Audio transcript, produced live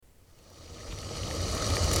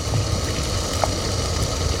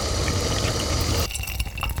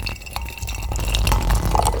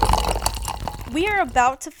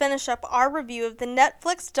about to finish up our review of the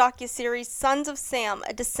Netflix docuseries Sons of Sam,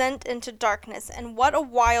 A Descent into Darkness, and what a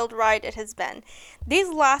wild ride it has been. These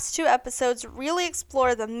last 2 episodes really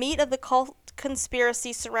explore the meat of the cult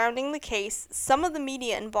conspiracy surrounding the case, some of the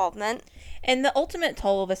media involvement, and the ultimate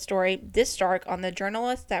toll of a story this dark on the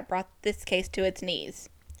journalists that brought this case to its knees.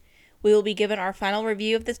 We will be given our final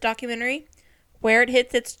review of this documentary, where it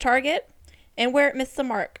hits its target, and where it missed the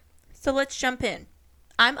mark. So let's jump in.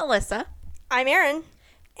 I'm Alyssa. I'm Erin.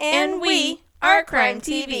 And we are Crime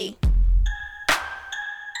TV.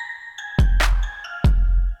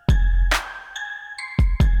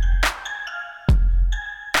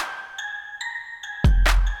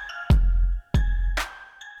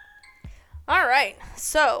 Alright,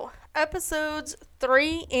 so episodes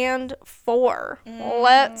 3 and 4.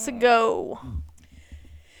 Let's go.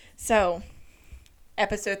 So,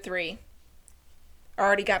 episode 3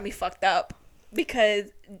 already got me fucked up because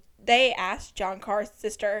they asked John Carr's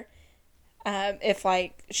sister if,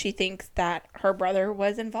 she thinks that her brother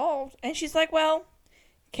was involved. And she's like, well,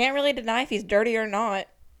 can't really deny if he's dirty or not.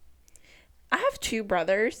 I have 2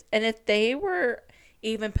 brothers, and if they were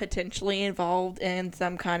even potentially involved in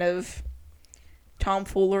some kind of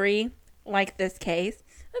tomfoolery like this case,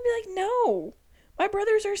 I'd be like, no, my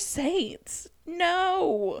brothers are saints.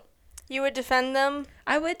 No. You would defend them?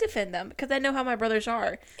 I would defend them because I know how my brothers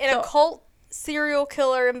are. In a cult serial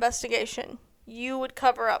killer investigation, you would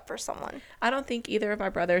cover up for someone. I don't think either of my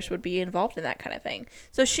brothers would be involved in that kind of thing.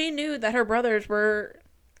 So she knew that her brothers were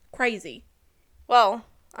crazy. Well,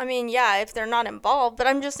 I mean, yeah, if they're not involved, but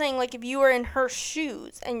I'm just saying, if you were in her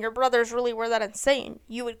shoes and your brothers really were that insane,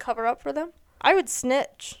 you would cover up for them? I would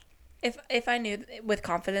snitch. If I knew with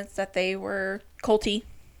confidence that they were culty,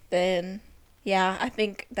 then yeah, I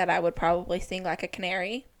think that I would probably sing like a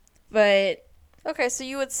canary. But okay, so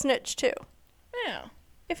you would snitch too. Yeah.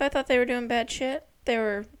 If I thought they were doing bad shit, they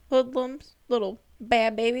were hoodlums, little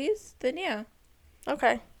bad babies, then yeah.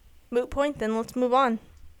 Okay. Moot point, then let's move on.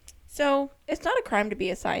 So, it's not a crime to be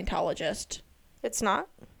a Scientologist. It's not?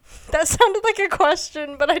 That sounded like a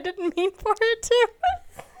question, but I didn't mean for it to.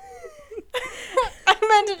 I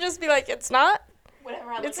meant to just be like, it's not?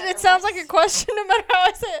 It sounds like a question no matter how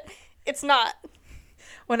I say it. It's not.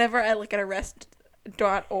 Whenever I look at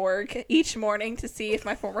arrest.org each morning to see if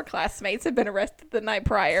my former classmates have been arrested the night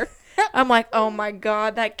prior, I'm like, oh my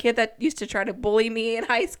God, that kid that used to try to bully me in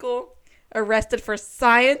high school, arrested for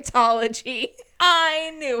Scientology.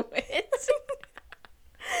 I knew it.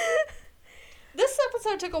 This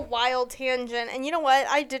episode took a wild tangent, and you know what?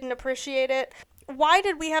 I didn't appreciate it. Why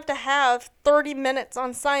did we have to have 30 minutes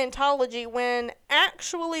on Scientology when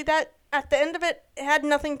actually that, at the end of it, had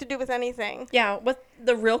nothing to do with anything? Yeah, what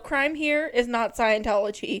the real crime here is not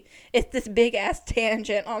Scientology. It's this big-ass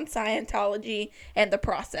tangent on Scientology and the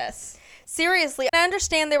process. Seriously, I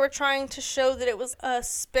understand they were trying to show that it was a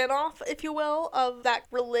spin-off, if you will, of that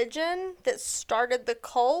religion that started the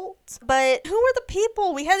cult. But who were the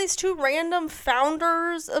people? We had these 2 random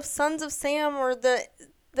founders of Sons of Sam, or the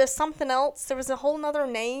something else. There was a whole nother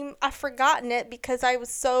name. I've forgotten it because I was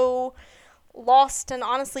so lost and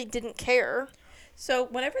honestly didn't care. So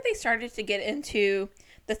whenever they started to get into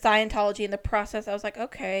the Scientology and the process, I was like,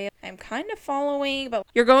 okay, I'm kind of following, but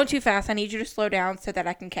you're going too fast. I need you to slow down so that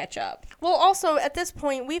I can catch up. Well, also, at this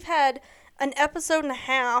point, we've had an episode and a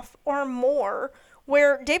half or more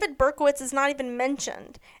where David Berkowitz is not even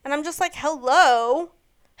mentioned. And I'm just like, hello?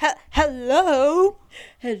 Hello?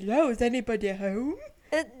 Hello, is anybody home?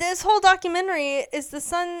 This whole documentary is the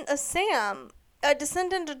Son of Sam, A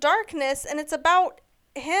Descent into Darkness, and it's about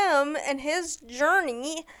him and his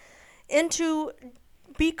journey into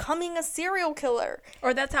becoming a serial killer.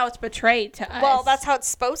 Or that's how it's portrayed to us. Well, that's how it's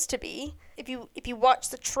supposed to be. If you watch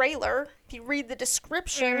the trailer, if you read the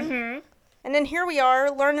description, and then here we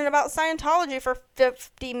are learning about Scientology for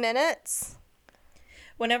 50 minutes.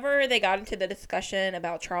 Whenever they got into the discussion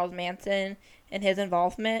about Charles Manson and his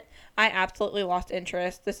involvement, I absolutely lost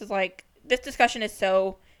interest. This discussion is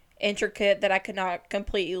so intricate that I could not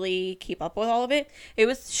completely keep up with all of it. It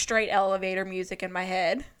was straight elevator music in my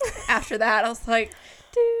head. After that, I was like,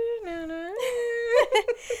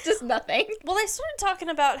 just nothing. Well, they started talking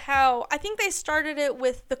about how, I think they started it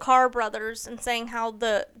with the Carr brothers and saying how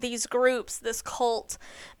these groups, this cult,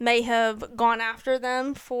 may have gone after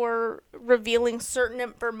them for revealing certain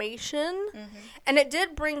information. Mm-hmm. And it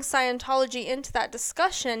did bring Scientology into that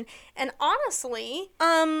discussion. And honestly,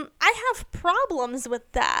 I have problems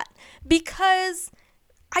with that because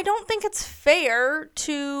I don't think it's fair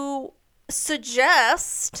to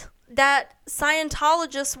suggest that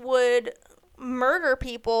Scientologists would murder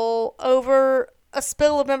people over a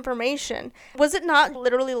spill of information. Was it not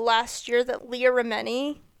literally last year that Leah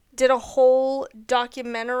Remini did a whole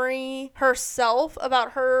documentary herself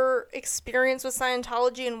about her experience with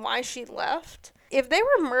Scientology and why she left? If they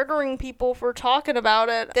were murdering people for talking about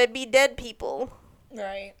it, they'd be dead people.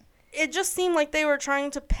 Right. It just seemed like they were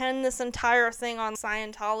trying to pin this entire thing on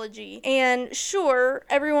Scientology. And sure,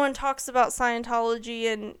 everyone talks about Scientology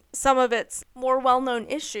and some of its more well-known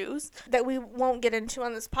issues that we won't get into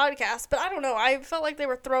on this podcast. But I don't know. I felt like they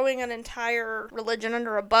were throwing an entire religion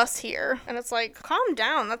under a bus here. And it's like, calm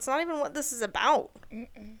down. That's not even what this is about.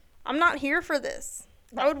 I'm not here for this.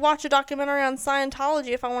 I would watch a documentary on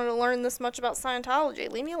Scientology if I wanted to learn this much about Scientology.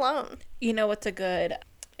 Leave me alone. You know what's a good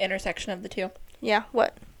intersection of the two? Yeah,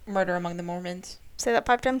 what? Murder Among the Mormons. Say that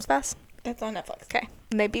 5 times fast. That's on Netflix. Okay.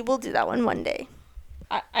 Maybe we'll do that one day.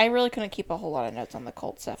 I really couldn't keep a whole lot of notes on the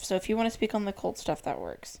cult stuff. So if you want to speak on the cult stuff, that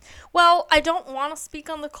works. Well, I don't want to speak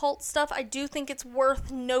on the cult stuff. I do think it's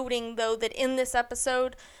worth noting, though, that in this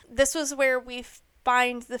episode, this was where we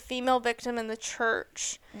find the female victim in the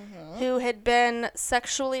church who had been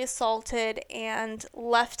sexually assaulted and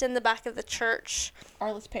left in the back of the church.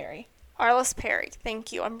 Arliss Perry. Arliss Perry.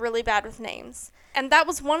 Thank you. I'm really bad with names. And that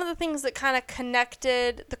was one of the things that kind of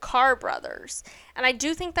connected the Carr brothers. And I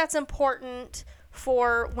do think that's important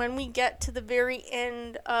for when we get to the very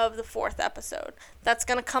end of the 4th episode. That's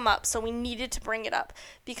going to come up, so we needed to bring it up.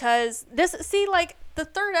 Because this, see, like, the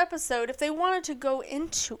 3rd episode, if they wanted to go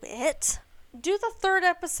into it, do the 3rd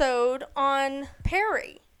episode on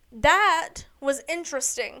Perry. That was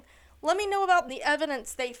interesting. Let me know about the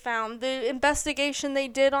evidence they found, the investigation they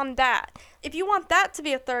did on that. If you want that to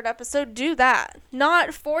be a 3rd episode, do that.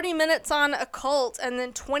 Not 40 minutes on a cult and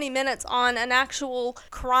then 20 minutes on an actual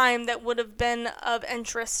crime that would have been of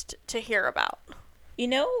interest to hear about. You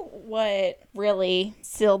know what really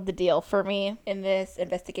sealed the deal for me in this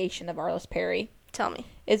investigation of Arliss Perry? Tell me.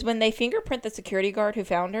 Is when they fingerprint the security guard who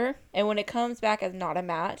found her, and when it comes back as not a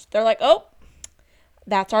match, they're like, oh,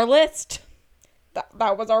 that's our list.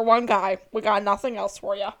 That was our one guy. We got nothing else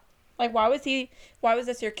for you. Like, why was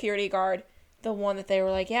the security guard the one that they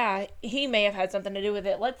were like, yeah, he may have had something to do with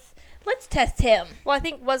it. Let's test him. Well, I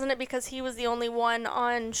think, wasn't it because he was the only one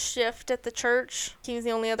on shift at the church? He was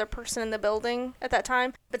the only other person in the building at that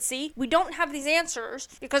time. But see, we don't have these answers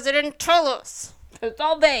because they didn't tell us. It's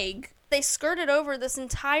all vague. They skirted over this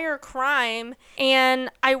entire crime, and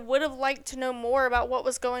I would have liked to know more about what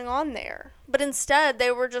was going on there. But instead,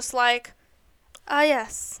 they were just like,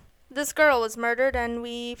 yes, this girl was murdered, and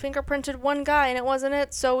we fingerprinted one guy, and it wasn't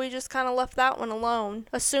it, so we just kind of left that one alone.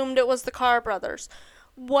 Assumed it was the Carr brothers.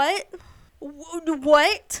 What?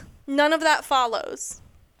 What? None of that follows.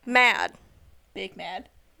 Mad. Big mad.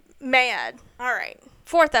 Mad. All right.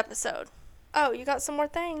 4th episode. Oh, you got some more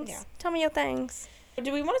things? Yeah. Tell me your things.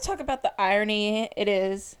 Do we want to talk about the irony it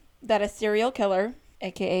is that a serial killer,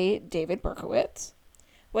 aka David Berkowitz,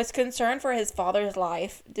 was concerned for his father's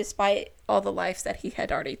life despite all the lives that he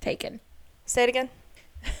had already taken? Say it again.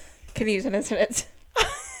 Can use an incident.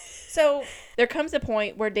 So there comes a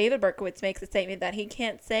point where David Berkowitz makes a statement that he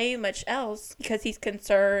can't say much else because he's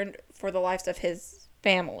concerned for the lives of his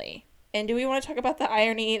family. And do we want to talk about the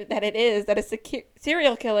irony that it is that a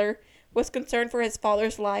serial killer was concerned for his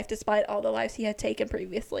father's life despite all the lives he had taken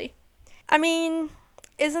previously? I mean,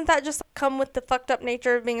 isn't that just come with the fucked up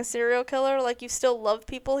nature of being a serial killer? Like, you still love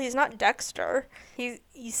people. He's not Dexter. He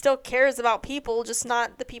still cares about people, just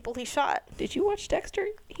not the people he shot. Did you watch Dexter?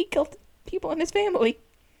 He killed people in his family.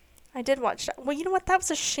 I did watch that. Well, you know what? That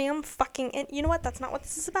was a sham fucking... You know what? That's not what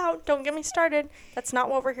this is about. Don't get me started. That's not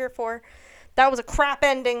what we're here for. That was a crap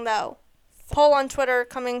ending, though. Poll on Twitter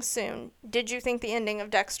coming soon. Did you think the ending of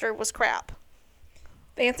Dexter was crap?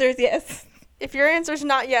 The answer is yes. If your answer's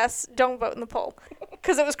not yes, don't vote in the poll.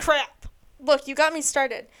 Because it was crap. Look, you got me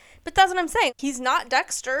started. But that's what I'm saying. He's not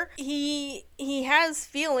Dexter. He has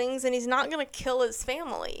feelings, and he's not going to kill his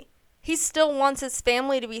family. He still wants his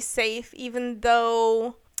family to be safe, even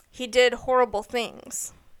though he did horrible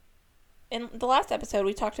things. In the last episode,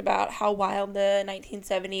 we talked about how wild the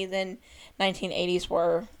 1970s and 1980s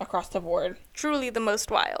were across the board. Truly the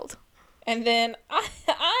most wild. And then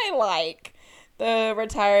I like the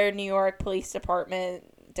retired New York Police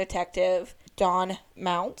Department detective, Don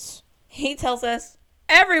Mounts. He tells us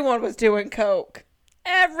everyone was doing coke.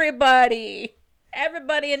 Everybody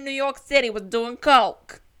in New York City was doing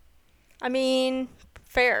coke. I mean,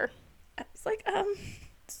 fair. I was like,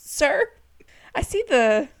 sir, I see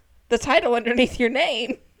the title underneath your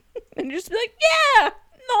name. And you just be like, yeah,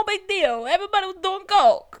 no big deal. Everybody was doing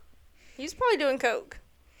coke. He was probably doing coke.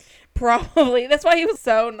 Probably. That's why he was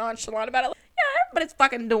so nonchalant about it. Like, yeah, everybody's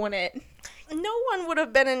fucking doing it. No one would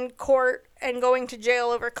have been in court and going to jail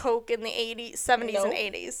over coke in the 80s, 70s, Nope. and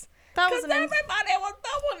 80s. That was Because everybody was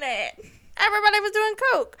doing it. everybody was doing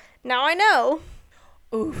coke. Now I know.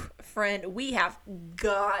 Ooh, friend, we have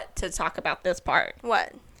got to talk about this part.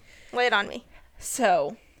 What? Lay it on me.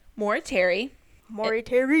 So, Maury Terry, Maury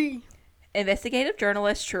Terry. investigative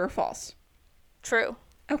journalist, true or false? True.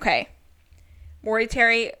 Okay. Maury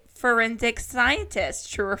Terry, forensic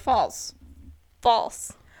scientist, true or false?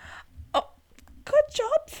 False. Oh, good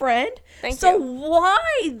job, friend. Thank so you.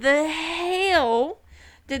 why the hell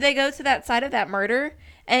did they go to that site of that murder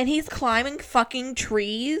and he's climbing fucking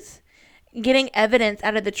trees, getting evidence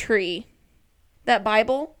out of the tree? That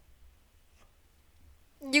Bible?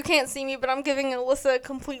 You can't see me, but I'm giving Alyssa a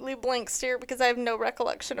completely blank stare because I have no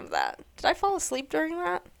recollection of that. Did I fall asleep during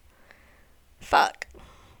that? Fuck.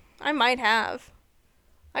 I might have.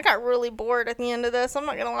 I got really bored at the end of this. I'm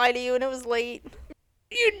not gonna lie to you, and it was late.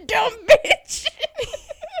 You dumb bitch.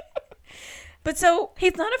 But so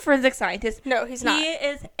he's not a forensic scientist. No, he's not. He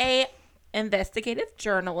is a investigative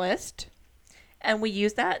journalist, and we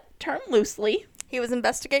use that term loosely. He was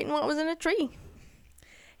investigating what was in a tree.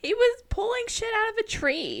 He was pulling shit out of a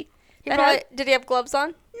tree. Did he have gloves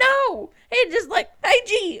on? No, he just like, hey,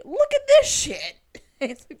 G, look at this shit.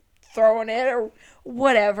 He's like throwing it or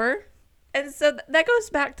whatever. And so that goes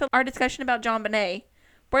back to our discussion about John Bonet,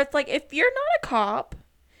 where it's like, if you're not a cop,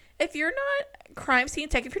 if you're not crime scene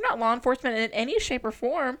tech, if you're not law enforcement in any shape or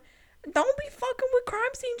form, don't be fucking with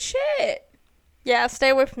crime scene shit. Yeah, stay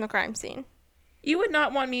away from the crime scene. You would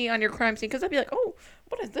not want me on your crime scene because I'd be like, oh,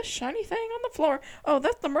 what is this shiny thing on the floor? Oh,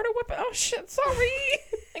 that's the murder weapon. Oh, shit, sorry.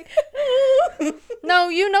 No,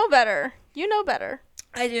 you know better. You know better.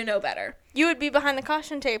 I do know better. You would be behind the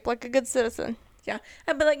caution tape like a good citizen. Yeah.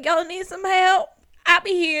 I'd be like, y'all need some help? I'll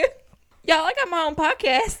be here. Y'all, I got my own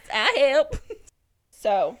podcast. I help.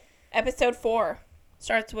 So, episode 4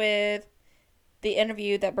 starts with the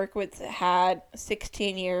interview that Berkowitz had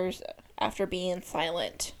 16 years after being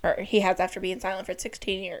silent. Or he has after being silent for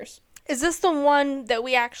 16 years. Is this the one that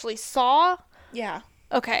we actually saw? Yeah.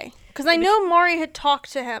 Okay. Because I know Maury had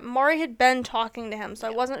talked to him. Maury had been talking to him, so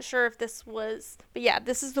I wasn't sure if this was... But yeah,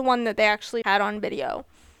 this is the one that they actually had on video.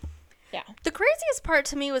 Yeah. The craziest part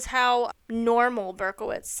to me was how normal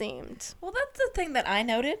Berkowitz seemed. Well, that's the thing that I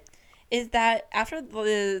noted, is that after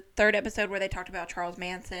the 3rd episode where they talked about Charles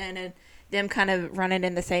Manson and them kind of running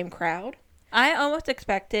in the same crowd, I almost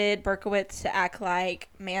expected Berkowitz to act like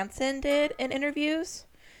Manson did in interviews.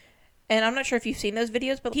 And I'm not sure if you've seen those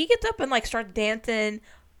videos, but he gets up and like starts dancing,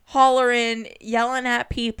 hollering, yelling at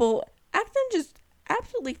people, acting just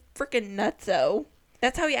absolutely freaking nutso.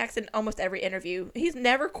 That's how he acts in almost every interview. He's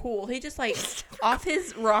never cool. He just like off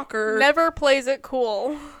his rocker. Never plays it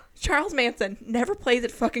cool. Charles Manson never plays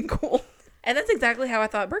it fucking cool. And that's exactly how I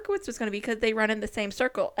thought Berkowitz was going to be because they run in the same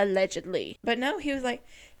circle, allegedly. But no, he was like,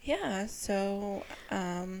 yeah, so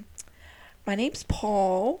my name's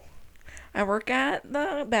Paul. I work at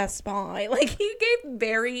the Best Buy. Like, he gave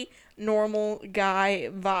very normal guy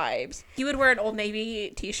vibes. He would wear an Old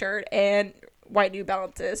Navy t-shirt and white New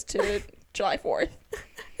Balances to July 4th.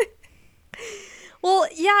 Well,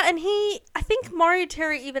 yeah, and I think Maury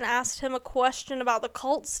Terry even asked him a question about the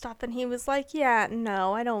cult stuff, and he was like, yeah,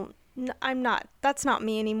 no, I'm not, that's not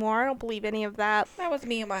me anymore. I don't believe any of that. That was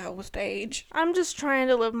me in my whole stage. I'm just trying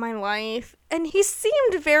to live my life. And he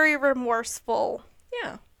seemed very remorseful.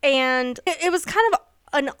 Yeah. And it was kind of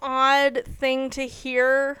an odd thing to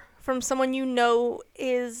hear from someone you know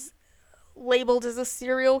is labeled as a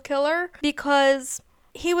serial killer, because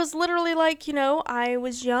he was literally like, I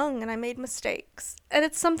was young and I made mistakes. And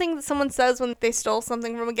it's something that someone says when they stole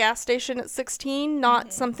something from a gas station at 16,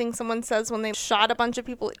 not something someone says when they shot a bunch of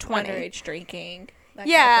people at 20. Underage drinking.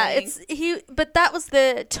 Yeah, but that was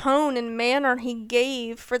the tone and manner he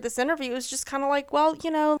gave for this interview. It was just kind of like, well,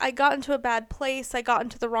 I got into a bad place. I got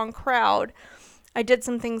into the wrong crowd. I did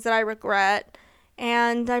some things that I regret,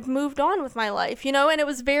 and I've moved on with my life, and it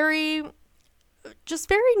was very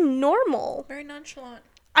normal. Very nonchalant.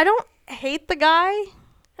 I don't hate the guy.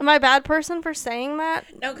 Am I a bad person for saying that?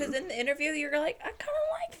 No, because in the interview, you're like, I kind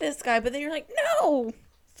of like this guy, but then you're like, no,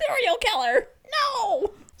 serial killer,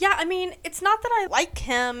 no. Yeah, I mean, it's not that I like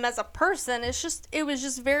him as a person. It was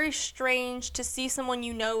just very strange to see someone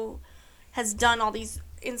has done all these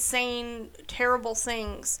insane, terrible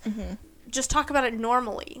things. Mm-hmm. Just talk about it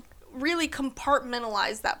normally. Really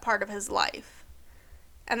compartmentalize that part of his life.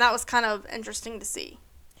 And that was kind of interesting to see.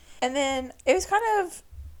 And then it was kind of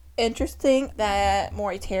interesting that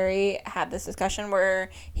Maury Terry had this discussion where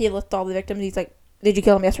he listed all the victims. He's like, did you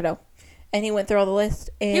kill him, yes or no? And he went through all the list.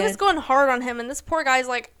 And he was going hard on him, and this poor guy's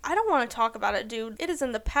like, I don't want to talk about it, dude. It is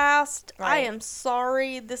in the past. Right. I am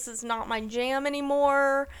sorry. This is not my jam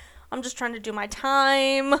anymore. I'm just trying to do my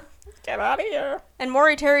time. Get out of here. And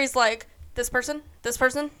Maury Terry's like, this person, this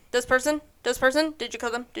person, this person, this person. Did you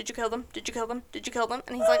kill them? Did you kill them? Did you kill them? Did you kill them?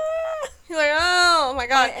 And he's like, oh my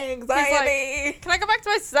god. My anxiety. He's like, can I go back to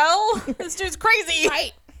my cell? This dude's crazy.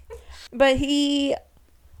 Right. But he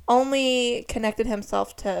only connected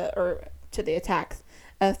himself to the attacks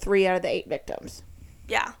of 3 out of the 8 victims.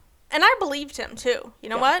 Yeah. And I believed him too. You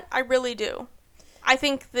know Yeah. what? I really do. I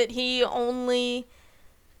think that he only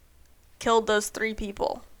killed those 3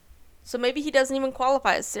 people. So maybe he doesn't even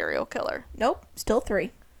qualify as serial killer. Nope, still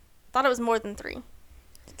 3. Thought it was more than 3.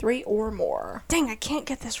 3 or more. Dang, I can't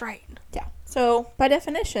get this right. Yeah. So, by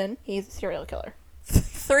definition, he's a serial killer.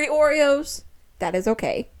 3 Oreos, that is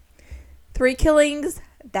okay. 3 killings,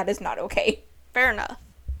 that is not okay. Fair enough.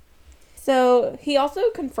 So, he also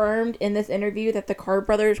confirmed in this interview that the Carr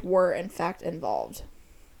brothers were, in fact, involved.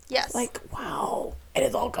 Yes. Like, wow, it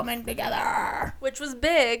is all coming together. Which was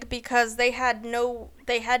big because they had no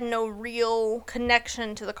real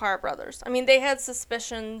connection to the Carr brothers. I mean, they had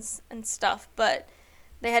suspicions and stuff, but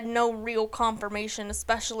they had no real confirmation,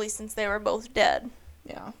 especially since they were both dead.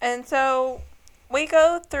 Yeah. And so, we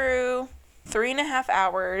go through 3.5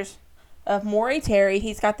 hours of Maury Terry.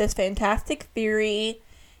 He's got this fantastic theory.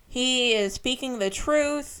 He is speaking the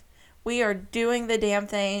truth. We are doing the damn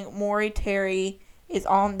thing. Maury Terry is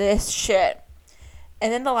on this shit.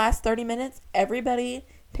 And then the last 30 minutes, everybody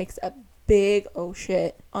takes a big oh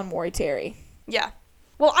shit on Maury Terry. Yeah.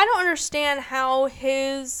 Well, I don't understand how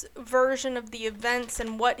his version of the events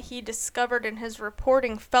and what he discovered in his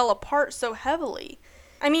reporting fell apart so heavily.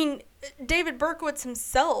 I mean, David Berkowitz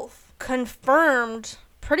himself confirmed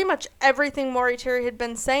pretty much everything Maury Terry had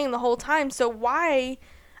been saying the whole time. So why...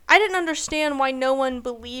 I didn't understand why no one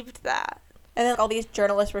believed that. And then all these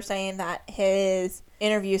journalists were saying that his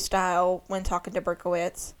interview style when talking to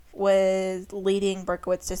Berkowitz was leading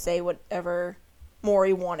Berkowitz to say whatever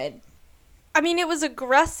Maury wanted. I mean, it was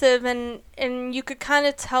aggressive, and you could kind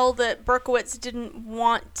of tell that Berkowitz didn't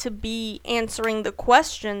want to be answering the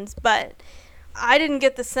questions, but I didn't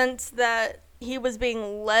get the sense that he was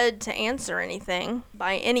being led to answer anything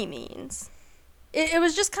by any means. It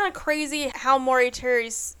was just kind of crazy how Maury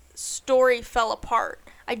Terry's story fell apart.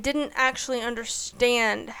 I didn't actually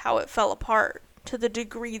understand how it fell apart to the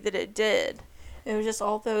degree that it did. It was just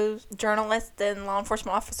all those journalists and law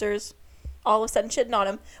enforcement officers all of a sudden shitting on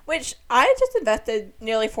him, which I just invested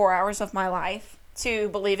nearly 4 hours of my life to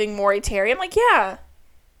believing Maury Terry. I'm like, yeah,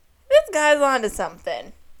 this guy's onto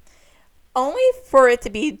something. Only for it to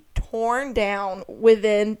be torn down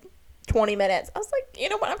within 20 minutes. I was like, you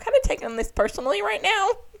know what, I'm kind of taking this personally right now.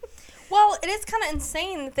 Well, it is kind of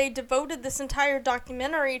insane that they devoted this entire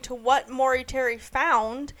documentary to what Maury Terry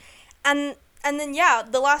found, and then, yeah,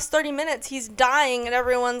 the last 30 minutes he's dying and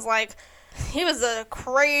everyone's like, he was a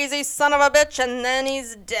crazy son of a bitch and then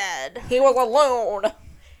he's dead. He was alone.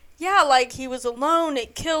 Yeah, like, he was alone,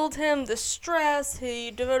 it killed him, the stress,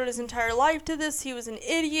 he devoted his entire life to this, he was an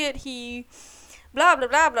idiot, he blah, blah,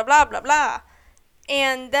 blah, blah, blah, blah, blah.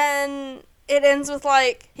 And then it ends with,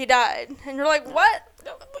 like, he died. And you're like, what?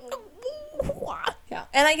 Yeah.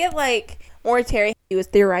 And I get, like, Maury Terry, he was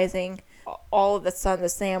theorizing all of this on the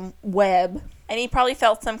Sam Webb. And he probably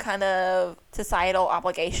felt some kind of societal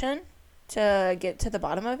obligation to get to the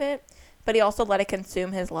bottom of it. But he also let it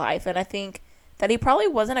consume his life. And I think that he probably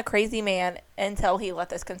wasn't a crazy man until he let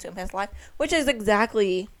this consume his life. Which is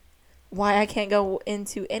exactly why I can't go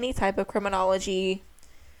into any type of criminology,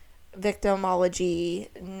 victimology,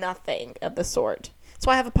 nothing of the sort. So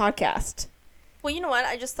I have a podcast. Well, you know what?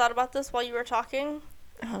 I just thought about this while you were talking.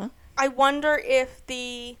 Uh-huh. I wonder if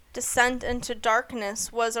the descent into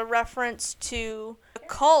darkness was a reference to a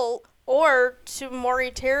cult or to Maury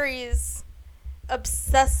Terry's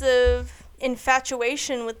obsessive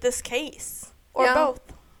infatuation with this case. Or Yeah. both.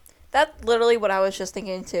 That's literally what I was just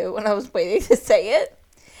thinking too when I was waiting to say it.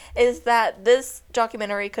 Is that this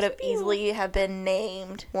documentary could have easily have been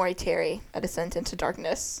named Maury Terry, A Descent into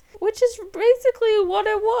Darkness. Which is basically what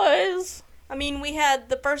it was. I mean, we had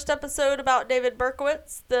the first episode about David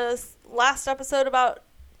Berkowitz, the last episode about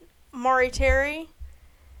Maury Terry,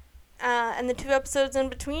 and the 2 episodes in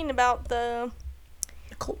between about the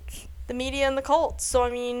Cults. the media and the cults. So, I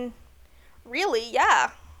mean, really,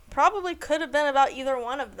 yeah, probably could have been about either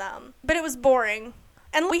one of them. But it was boring.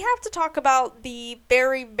 And we have to talk about the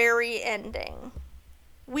very, very ending.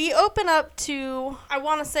 We open up to, I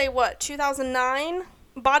want to say, 2009?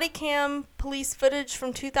 Body cam police footage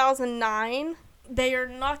from 2009. They are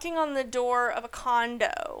knocking on the door of a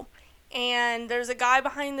condo. and there's a guy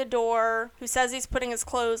behind the door who says he's putting his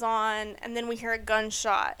clothes on, and then we hear a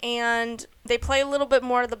gunshot. And they play a little bit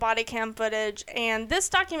more of the body cam footage, and this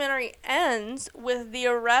documentary ends with the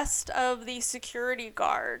arrest of the security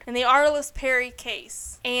guard in the Arliss Perry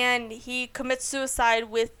case. And he commits suicide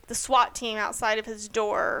with the SWAT team outside of his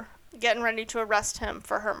door, getting ready to arrest him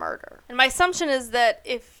for her murder. And my assumption is that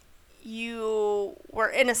if you were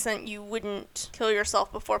innocent, you wouldn't kill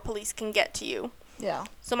yourself before police can get to you. Yeah.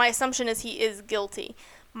 So my assumption is he is guilty.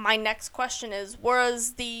 My next question is,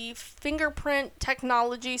 was the fingerprint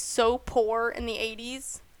technology so poor in the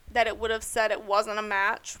 80s that it would have said it wasn't a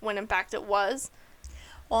match when in fact it was?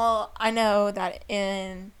 Well, I know that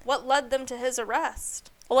in... What led them to his arrest?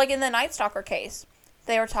 Well, like in the Night Stalker case,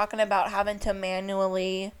 they were talking about having to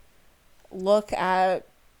manually look at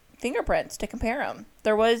fingerprints to compare them.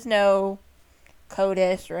 There was no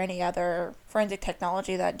CODIS or any other forensic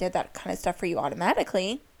technology that did that kind of stuff for you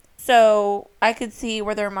automatically. So I could see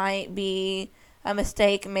where there might be a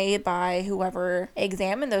mistake made by whoever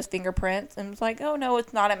examined those fingerprints and was like, oh no,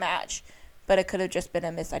 it's not a match. But it could have just been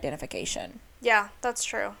a misidentification. Yeah, that's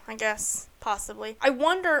true. I guess. Possibly. I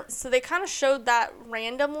wonder, so they kind of showed that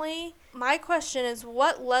randomly. My question is,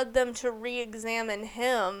 what led them to re-examine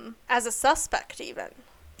him as a suspect even?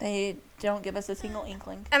 They don't give us a single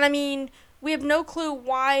inkling. And I mean, we have no clue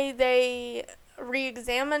why they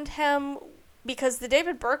re-examined him, because the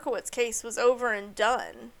David Berkowitz case was over and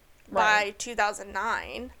done by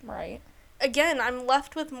 2009. Right. Again, I'm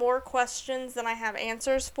left with more questions than I have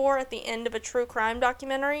answers for at the end of a true crime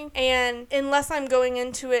documentary. And unless I'm going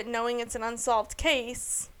into it knowing it's an unsolved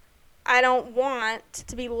case, I don't want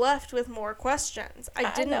to be left with more questions.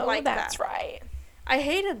 I didn't like that. That's right. I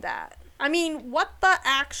hated that. I mean, what the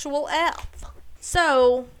actual F?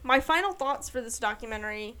 So, my final thoughts for this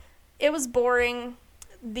documentary, it was boring.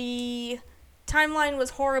 The timeline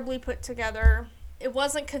was horribly put together. It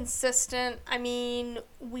wasn't consistent. I mean,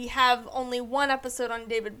 we have only one episode on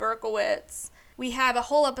David Berkowitz. We have a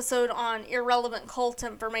whole episode on irrelevant cult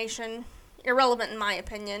information. Irrelevant in my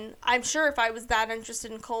opinion. I'm sure if I was that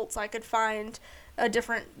interested in cults, I could find a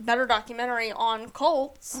different, better documentary on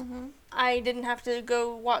cults. Mm-hmm. I didn't have to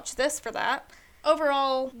go watch this for that.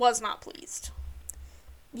 Overall, was not pleased.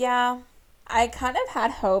 Yeah, I kind of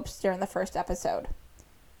had hopes during the first episode.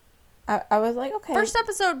 I was like, okay. First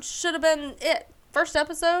episode should have been it. First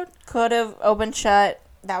episode could have opened shut.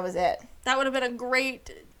 That was it. That would have been a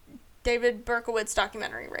great David Berkowitz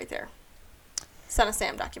documentary right there. Son of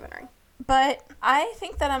Sam documentary. But I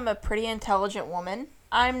think that I'm a pretty intelligent woman.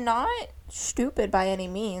 I'm not stupid by any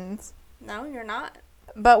means. No, you're not.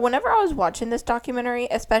 But whenever I was watching this documentary,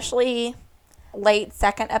 especially late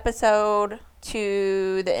second episode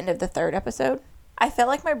to the end of the third episode, I felt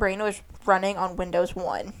like my brain was running on Windows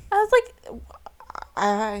 1. I was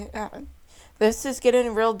like, this is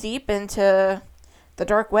getting real deep into the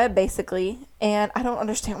dark web, basically, and I don't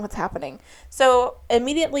understand what's happening. So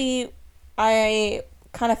immediately, I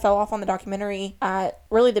kind of fell off on the documentary at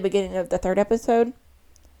really the beginning of the third episode.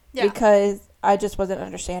 Yeah. Because I just wasn't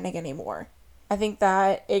understanding anymore. I think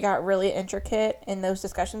that it got really intricate in those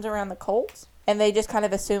discussions around the cults, and they just kind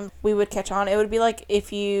of assumed we would catch on. It would be like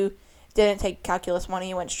if you didn't take Calculus 1 and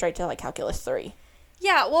you went straight to like Calculus 3.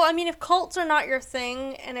 Yeah, well, I mean, if cults are not your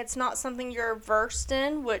thing and it's not something you're versed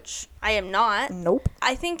in, which I am not. Nope.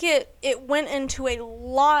 I think it went into a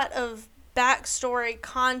lot of backstory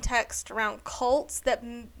context around cults that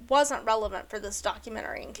wasn't relevant for this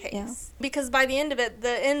documentary in case. Yeah. Because by the end of it,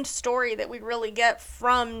 the end story that we really get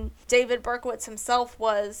from David Berkowitz himself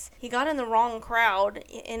was he got in the wrong crowd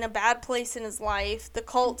in a bad place in his life. The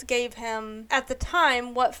cult gave him, at the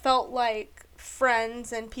time, what felt like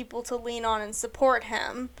friends and people to lean on and support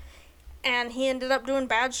him, and he ended up doing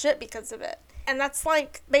bad shit because of it. And that's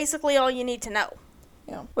like basically all you need to know.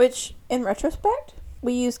 Yeah. Which, in retrospect,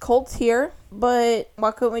 we use cults here, but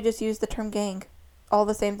why couldn't we just use the term gang? All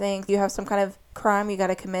the same thing. You have some kind of crime you got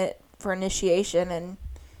to commit for initiation, and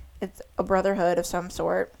it's a brotherhood of some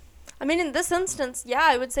sort. I mean, in this instance, yeah,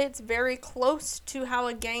 I would say it's very close to how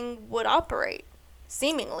a gang would operate,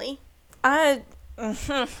 seemingly.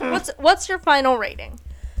 What's your final rating?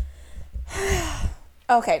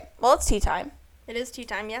 Okay, well, it's tea time. It is tea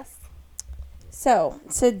time, yes. So,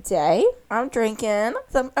 today, I'm drinking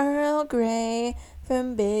some Earl Grey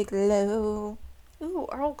from Bigelow. Ooh,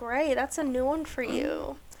 Earl Grey, that's a new one for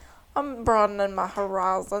you. I'm broadening my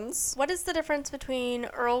horizons. What is the difference between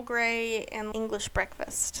Earl Grey and English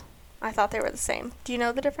breakfast? I thought they were the same. Do you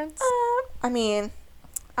know the difference? I mean,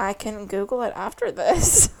 I can Google it after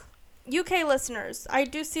this. UK listeners, I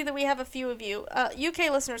do see that we have a few of you.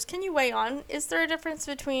 UK listeners, can you weigh on? Is there a difference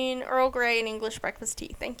between Earl Grey and English breakfast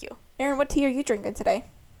tea? Thank you. Erin, what tea are you drinking today?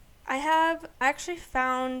 I actually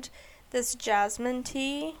found this jasmine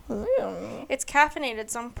tea. Ooh. It's caffeinated,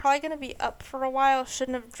 so I'm probably going to be up for a while.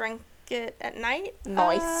 Shouldn't have drank it at night.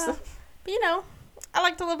 Nice. But I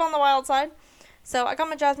like to live on the wild side. So I got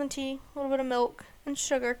my jasmine tea, a little bit of milk, and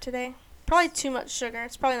sugar today. Probably too much sugar.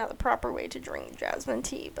 It's probably not the proper way to drink jasmine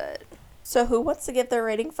tea, but... So who wants to give their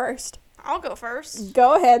rating first? I'll go first.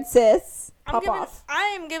 Go ahead, sis. Pop off. I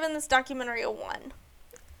am giving this documentary a 1.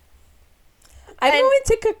 I'm going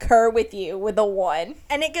to concur with you with a 1.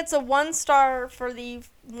 And it gets a 1 star for the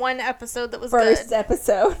one episode that was First good.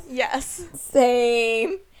 episode. Yes.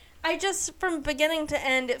 Same. I just, from beginning to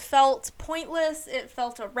end, it felt pointless, it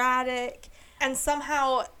felt erratic, and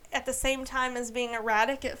somehow, at the same time as being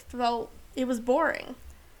erratic, it was boring.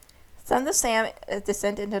 Sons of Sam,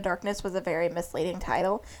 Descent into Darkness was a very misleading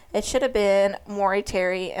title. It should have been Maury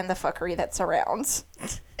Terry and the fuckery that surrounds.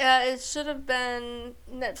 It should have been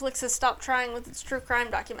Netflix has stopped trying with its true crime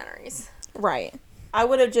documentaries. Right. I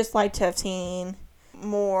would have just liked to have seen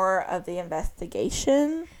more of the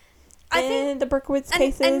investigation in the Berkowitz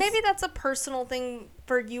cases. And maybe that's a personal thing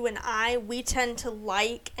for you and I. We tend to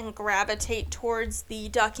like and gravitate towards the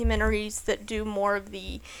documentaries that do more of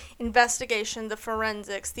the investigation, the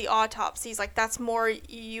forensics, the autopsies. Like, that's more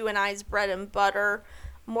you and I's bread and butter,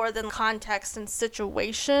 more than context and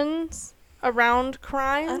situations around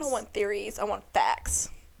crimes. I don't want theories. I want facts.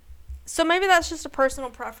 So maybe that's just a personal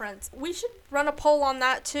preference. We should run a poll on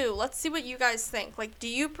that too. Let's see what you guys think. Like, do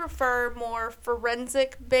you prefer more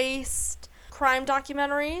forensic-based crime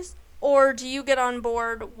documentaries, or do you get on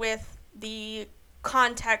board with the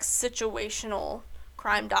context situational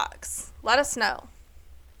crime docs? Let us know.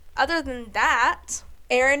 Other than that,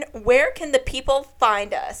 Erin, where can the people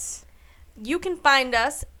find us? you can find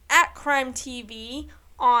us at Crime TV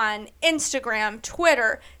on Instagram,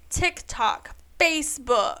 Twitter, TikTok,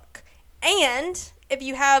 Facebook. And if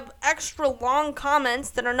you have extra long comments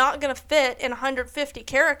that are not going to fit in 150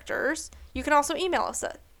 characters, you can also email us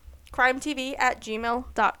at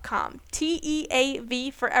crimetv@gmail.com.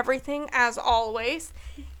 TEAV for everything, as always.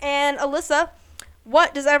 And Alyssa,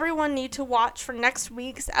 what does everyone need to watch for next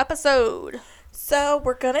week's episode? So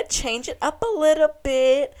we're going to change it up a little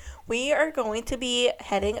bit. We are going to be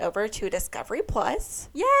heading over to Discovery Plus.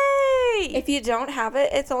 Yay! If you don't have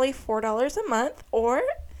it, it's only $4 a month, or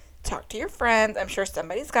talk to your friends. I'm sure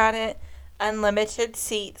somebody's got it. Unlimited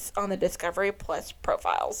seats on the Discovery Plus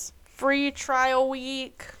profiles. Free trial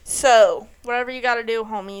week. So, Whatever you got to do,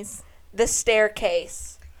 homies. The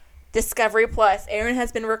Staircase. Discovery Plus. Erin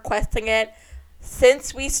has been requesting it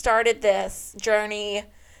since we started this journey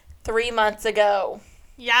 3 months ago.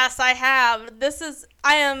 Yes, I have.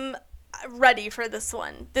 I am ready for this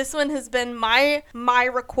one. This one has been my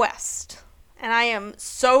request. And I am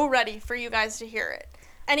so ready for you guys to hear it.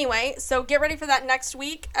 Anyway, so get ready for that next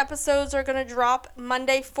week. Episodes are going to drop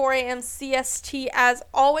Monday, 4 a.m. CST as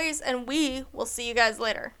always, and we will see you guys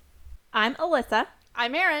later. I'm Alyssa.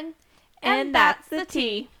 I'm Erin. And that's the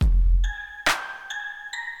tea.